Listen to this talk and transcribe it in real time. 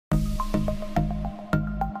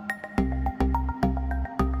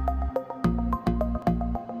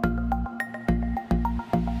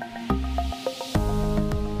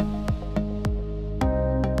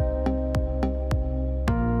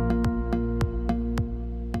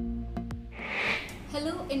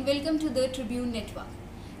Hello and welcome to the Tribune Network.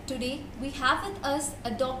 Today we have with us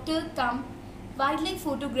a doctor cum wildlife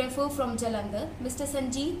photographer from Jalandhar, Mr.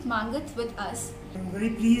 Sanjeet Mangat with us. I'm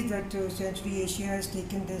very pleased that Century Asia has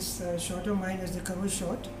taken this shot of mine as the cover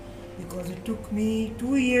shot, because it took me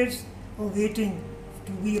 2 years of waiting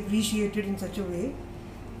to be appreciated in such a way.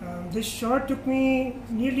 This shot took me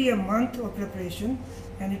nearly a month of preparation,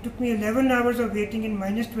 and it took me 11 hours of waiting in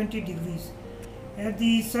minus 20 degrees. At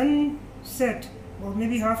the sunset, or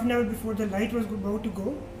maybe half an hour before the light was about to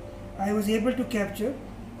go, I was able to capture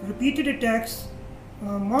repeated attacks,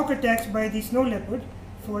 mock attacks by the snow leopard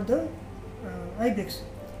for the ibex.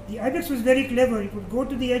 The ibex was very clever. It would go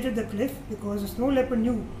to the edge of the cliff because the snow leopard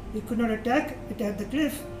knew it could not attack it at the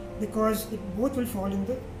cliff because both will fall in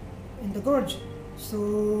the gorge.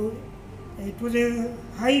 So it was a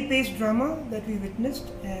high-paced drama that we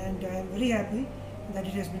witnessed, and I am very happy that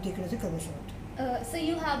it has been taken as a cover shot. So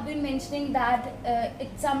you have been mentioning that it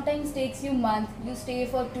sometimes takes you months. You stay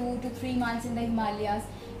for 2 to 3 months in the Himalayas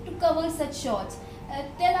to cover such shots.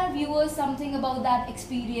 Tell our viewers something about that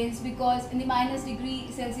experience, because in the minus degree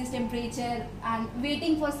Celsius temperature and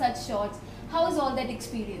waiting for such shots, how is all that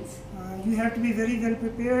experience? You have to be very well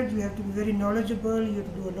prepared, you have to be very knowledgeable, you have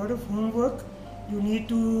to do a lot of homework, you need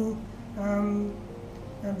to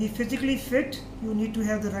be physically fit, you need to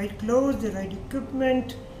have the right clothes, the right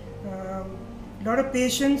equipment, lot of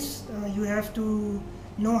patience. You have to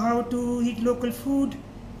know how to eat local food,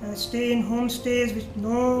 stay in homestays with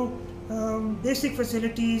no basic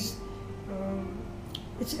facilities.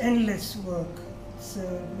 It's endless work. It's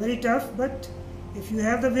very tough, but if you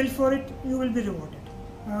have the will for it, you will be rewarded.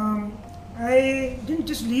 I didn't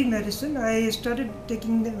just leave medicine. I started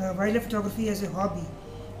taking wildlife photography as a hobby.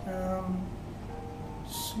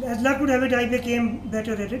 As luck would have it, I became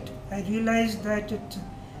better at it. I realized that it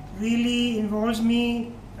really involves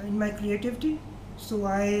me in my creativity. So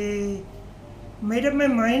I made up my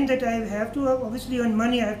mind that I have to obviously earn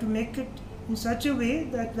money. I have to make it in such a way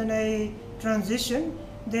that when I transition,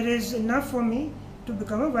 there is enough for me to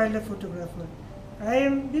become a wildlife photographer. I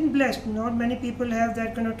have been blessed. Not many people have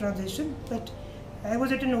that kind of transition, but I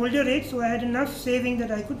was at an older age, so I had enough saving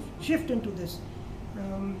that I could shift into this.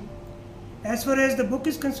 As far as the book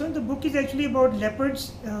is concerned, the book is actually about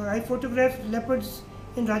leopards. I photographed leopards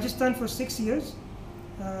in Rajasthan for 6 years.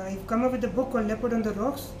 I've come up with a book called Leopard on the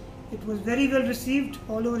Rocks. It was very well received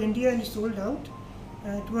all over India and it sold out.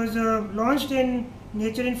 It was launched in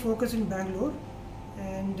Nature in Focus in Bangalore,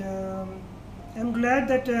 and I'm glad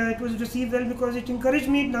that it was received well, because it encouraged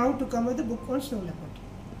me now to come with a book on snow leopard.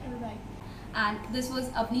 Right. And this was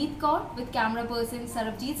Avneet Kaur with camera person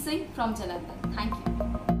Sarabjit Singh from Jalandhar. Thank you.